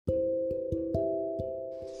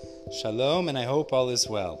Shalom, and I hope all is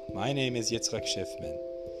well. My name is Yitzchak Schiffman.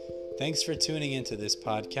 Thanks for tuning into this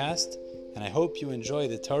podcast, and I hope you enjoy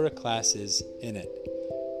the Torah classes in it.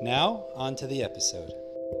 Now, on to the episode.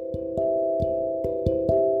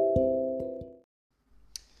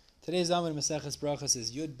 Today's Amud Maseches Berachos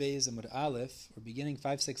is Yud Beis Amud Aleph. We're beginning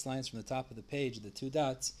 5-6 lines from the top of the page, the 2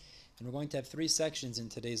 dots, and we're going to have 3 sections in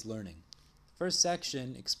today's learning. The first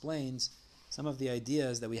section explains some of the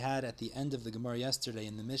ideas that we had at the end of the Gemara yesterday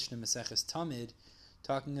in the Mishna Tamid,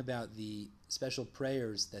 talking about the special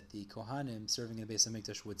prayers that the Kohanim serving in the Beis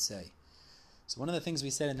HaMikdash would say. So one of the things we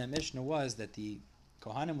said in that Mishnah was that the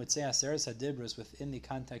Kohanim would say aseres hadibros within the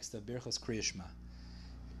context of Berachos Kriya Shema.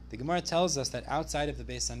 The Gemara tells us that outside of the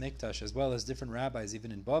Beis HaMikdash, as well as different rabbis,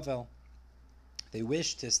 even in Bavel, they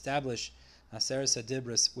wished to establish aseres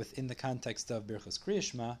hadibros within the context of Berachos Kriya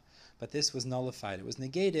Shema, but this was nullified. It was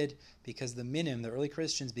negated because the minim, the early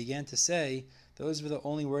Christians, began to say those were the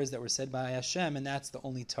only words that were said by Hashem, and that's the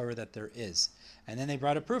only Torah that there is. And then they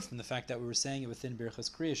brought a proof from the fact that we were saying it within Berachos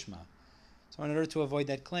Kriya Shema. So in order to avoid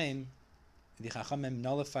that claim, the Chachamim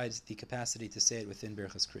nullified the capacity to say it within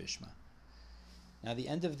Berachos Kriya Shema. Now, the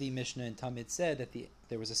end of the Mishna Tamid said that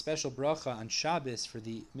there was a special beracha on Shabbos for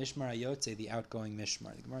the mishmar yotzeh, the outgoing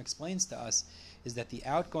mishmar. The Gemara explains to us is that the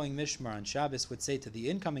outgoing mishmar on Shabbos would say to the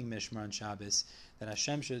incoming mishmar on Shabbos that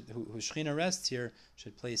Hashem, whose Shechina rests here,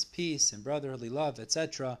 should place peace and brotherly love,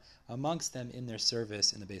 etc., amongst them in their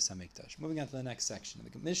service in the Beis HaMikdash. Moving on to the next section.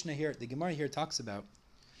 The Mishnah here, the Gemara here talks about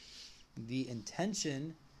the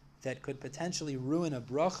intention that could potentially ruin a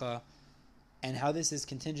beracha and how this is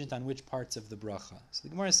contingent on which parts of the beracha. So the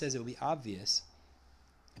Gemara says it would be obvious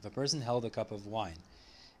if a person held a cup of wine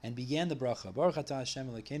and began the beracha, Baruch atah Hashem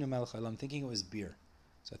Elokeinu melech haolam, thinking it was beer.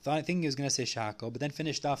 So thinking he was going to say shahakol, but then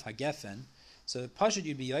finished off hagefen. So pashut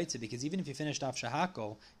you'd be yotzeh, because even if you finished off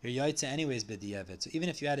shahakol, you're yotzeh anyways b'di'evet. So even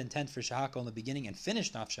if you had intent for shahakol in the beginning and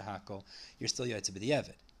finished off shahakol, you're still yotzeh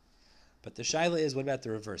b'di'evet. But the shaila is, what about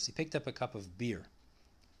the reverse? He picked up a cup of beer,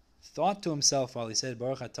 thought to himself while he said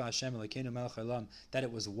Baruch atah Hashem Elokeinu melech haolam that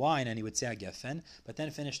it was wine, and he would say hagefen, but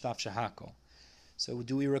then finished off shahakol. So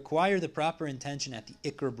do we require the proper intention at the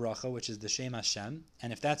ikkar beracha, which is the Shem Hashem?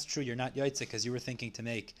 And if that's true, you're not yotzeh because you were thinking to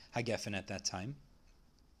make hagefen at that time.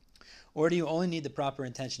 Or do you only need the proper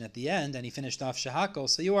intention at the end, and he finished off shahakol,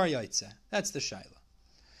 so you are yotzeh? That's the shaila.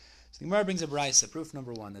 So the Gemara brings a brisa, proof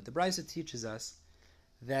number 1, that the brisa teaches us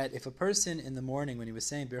that if a person in the morning, when he was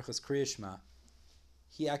saying Berachos Kriya Shema,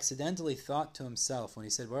 he accidentally thought to himself when he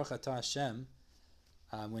said Baruch atah Hashem,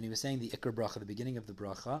 when he was saying the ikkar beracha, the beginning of the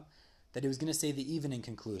beracha, that he was going to say the evening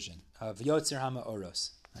conclusion of yotzeh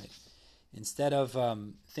hama-oros, right? Instead of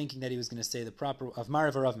thinking that he was going to say the proper of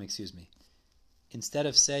Mariv Aravim, instead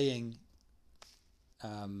of saying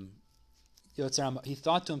yotzeh hama, he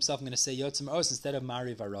thought to himself, I'm going to say yotzeh hama-oros instead of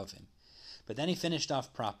Mariv Aravim. But then he finished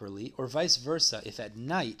off properly, or vice versa. If at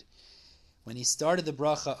night, when he started the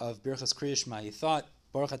bracha of Berachos Kriya Shema, he thought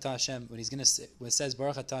Baruch atah Hashem, when it says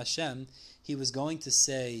Baruch atah Hashem, he was going to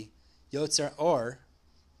say yotzeh, or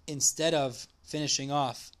instead of finishing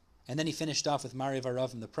off, and then he finished off with Mariv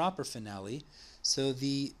Aravim, the proper finale. So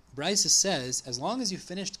the brisa says, as long as you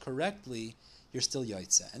finished correctly, you're still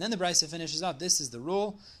yotzeh. And then the brisa finishes off, this is the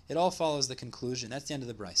rule, it all follows the conclusion. That's the end of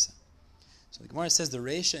the brisa. So the Gemara says the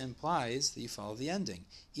reisha implies that you follow the ending.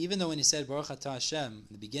 Even though when he said Baruch atah Hashem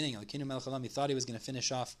in the beginning, Elokeinu melech haolam, he thought he was going to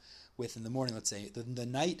finish off with, in the morning, let's say, the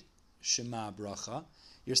night Shema bracha,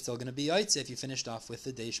 you're still going to be yotzeh if you finished off with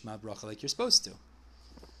the day Shema bracha like you're supposed to.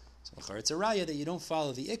 So it's a raya that you don't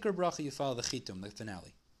follow the ikkar bracha, you follow the chitum, the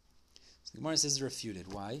finale. So the Gemara says it's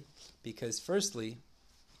refuted. Why? Because firstly,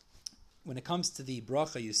 when it comes to the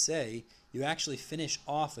bracha you say, you actually finish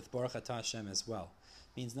off with Baruch atah Hashem as well.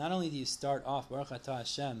 It means not only do you start off Baruch atah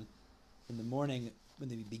Hashem in the morning when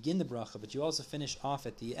you begin the bracha, but you also finish off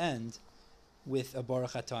at the end with a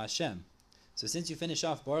Baruch atah Hashem. So since you finish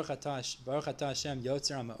off Baruch atah Hashem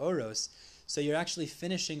yotzeh hama-oros, so you're actually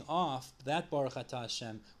finishing off that Baruch atah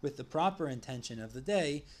Hashem with the proper intention of the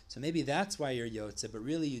day. So maybe that's why you're yotzeh, but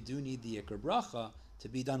really you do need the ikkar bracha to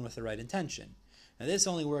be done with the right intention. Now this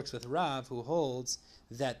only works with Rav, who holds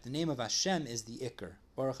that the name of Hashem is the ikkar,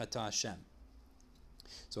 Baruch atah Hashem.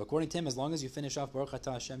 So according to him, as long as you finish off Baruch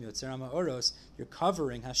atah Hashem yotzeh hama-oros, you're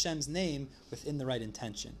covering Hashem's name within the right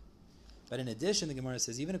intention. But in addition, the Gemara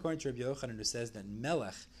says, even according to Rabbi Yochanan, who says that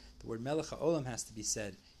melech, the word melech ha'olam, has to be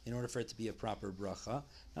said in order for it to be a proper bracha.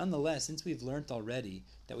 Nonetheless, since we've learnt already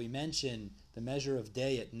that we mention the measure of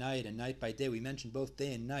day at night and night by day, we mention both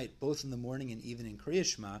day and night, both in the morning and evening Kriya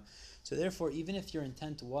Shema. So therefore, even if your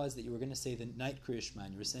intent was that you were going to say the night Kriya Shema,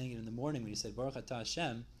 and you were saying it in the morning when you said Baruch atah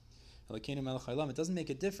Hashem, It doesn't make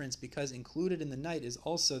a difference because included in the night is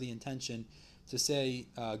also the intention to say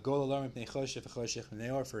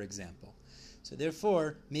for example. So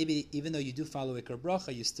therefore, maybe even though you do follow ikkar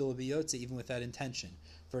beracha, you still will be yotzeh even with that intention.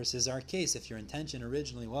 Versus our case, if your intention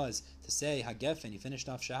originally was to say hagefen, you finished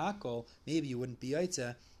off shahakol, maybe you wouldn't be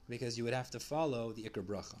yotzeh because you would have to follow the ikkar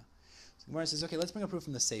beracha. So the Gemara says, okay, let's bring a proof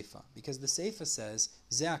from the Seifa, because the Seifa says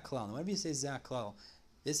ze haklal. Whenever you ze haklal,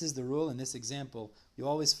 this is the rule. In this example, you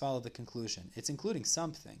always follow the conclusion. It's including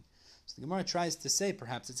something. So the Gemara tries to say,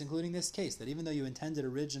 perhaps it's including this case, that even though you intended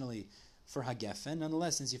originally for hagefen,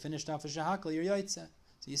 nonetheless, since you finished off a shahakal, you're yotzeh.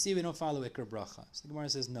 So you see, we don't follow ikkar beracha. So the Gemara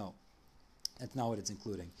says, no, that's not what it's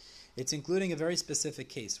including. It's including a very specific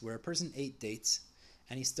case where a person ate dates,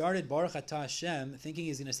 and he started Baruch Atah Hashem thinking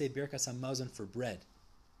he's going to say Birkas HaMazon for bread.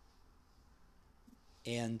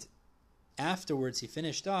 And afterwards, he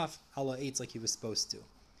finished off Allah ate like he was supposed to.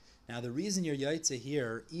 Now, the reason you're yotzeh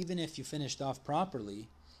here, even if you finished off properly,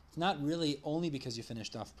 it's not really only because you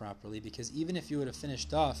finished off properly, because even if you would have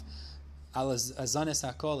finished off azanes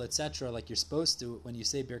hakol, etc., like you're supposed to when you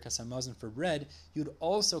say Birkas HaMazon for bread, you'd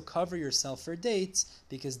also cover yourself for dates,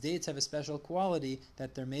 because dates have a special quality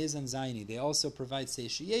that they're mezan zayni. They also provide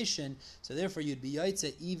satiation, so therefore you'd be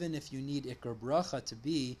yotzeh even if you need ikkar beracha to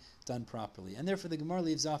be done properly. And therefore the Gemara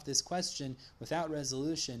leaves off this question without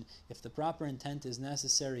resolution if the proper intent is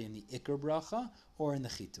necessary in the ikkar beracha or in the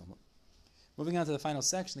chitum. Moving on to the final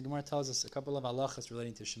section, the Gemara tells us a couple of halachas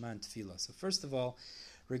relating to Shema and Tefillah. So first of all,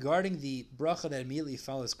 regarding the bracha that immediately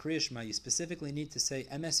follows Kriya Shema, you specifically need to say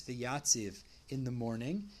emes v'yatziv in the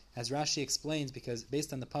morning, as Rashi explains, because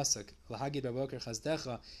based on the pasuk l'hagid b'boker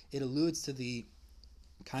chazdecha, it alludes to the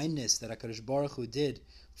kindness that HaKadosh Baruch Hu did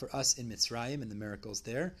for us in Mitzrayim and the miracles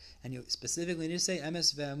there, and you specifically need to say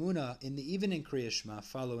emes ve'amuna in the evening Kriya Shema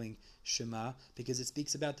following Shema, because it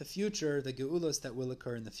speaks about the future, the geulos that will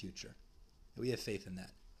occur in the future. We have faith in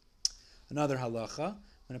that. Another halacha,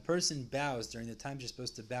 when a person bows during the time you're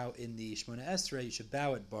supposed to bow in the Shemona Esrei, you should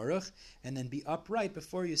bow at Baruch and then be upright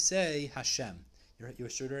before you say Hashem. You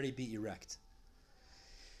should already be erect.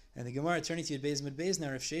 And the Gemara, turning to Yud Beis Mud Beis,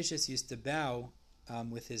 now Rav Sheshes used to bow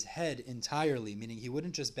with his head entirely, meaning he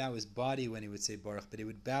wouldn't just bow his body when he would say Baruch, but he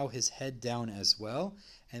would bow his head down as well.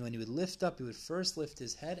 And when he would lift up, he would first lift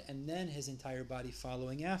his head and then his entire body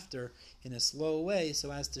following after in a slow way, so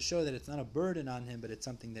as to show that it's not a burden on him, but it's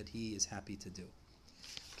something that he is happy to do.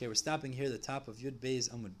 Okay, we're stopping here at the top of Yud Beis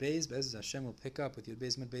Amud Beis. Be'ez Hashem will pick up with Yud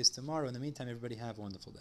Beis Amud Beis tomorrow. In the meantime, everybody have a wonderful day.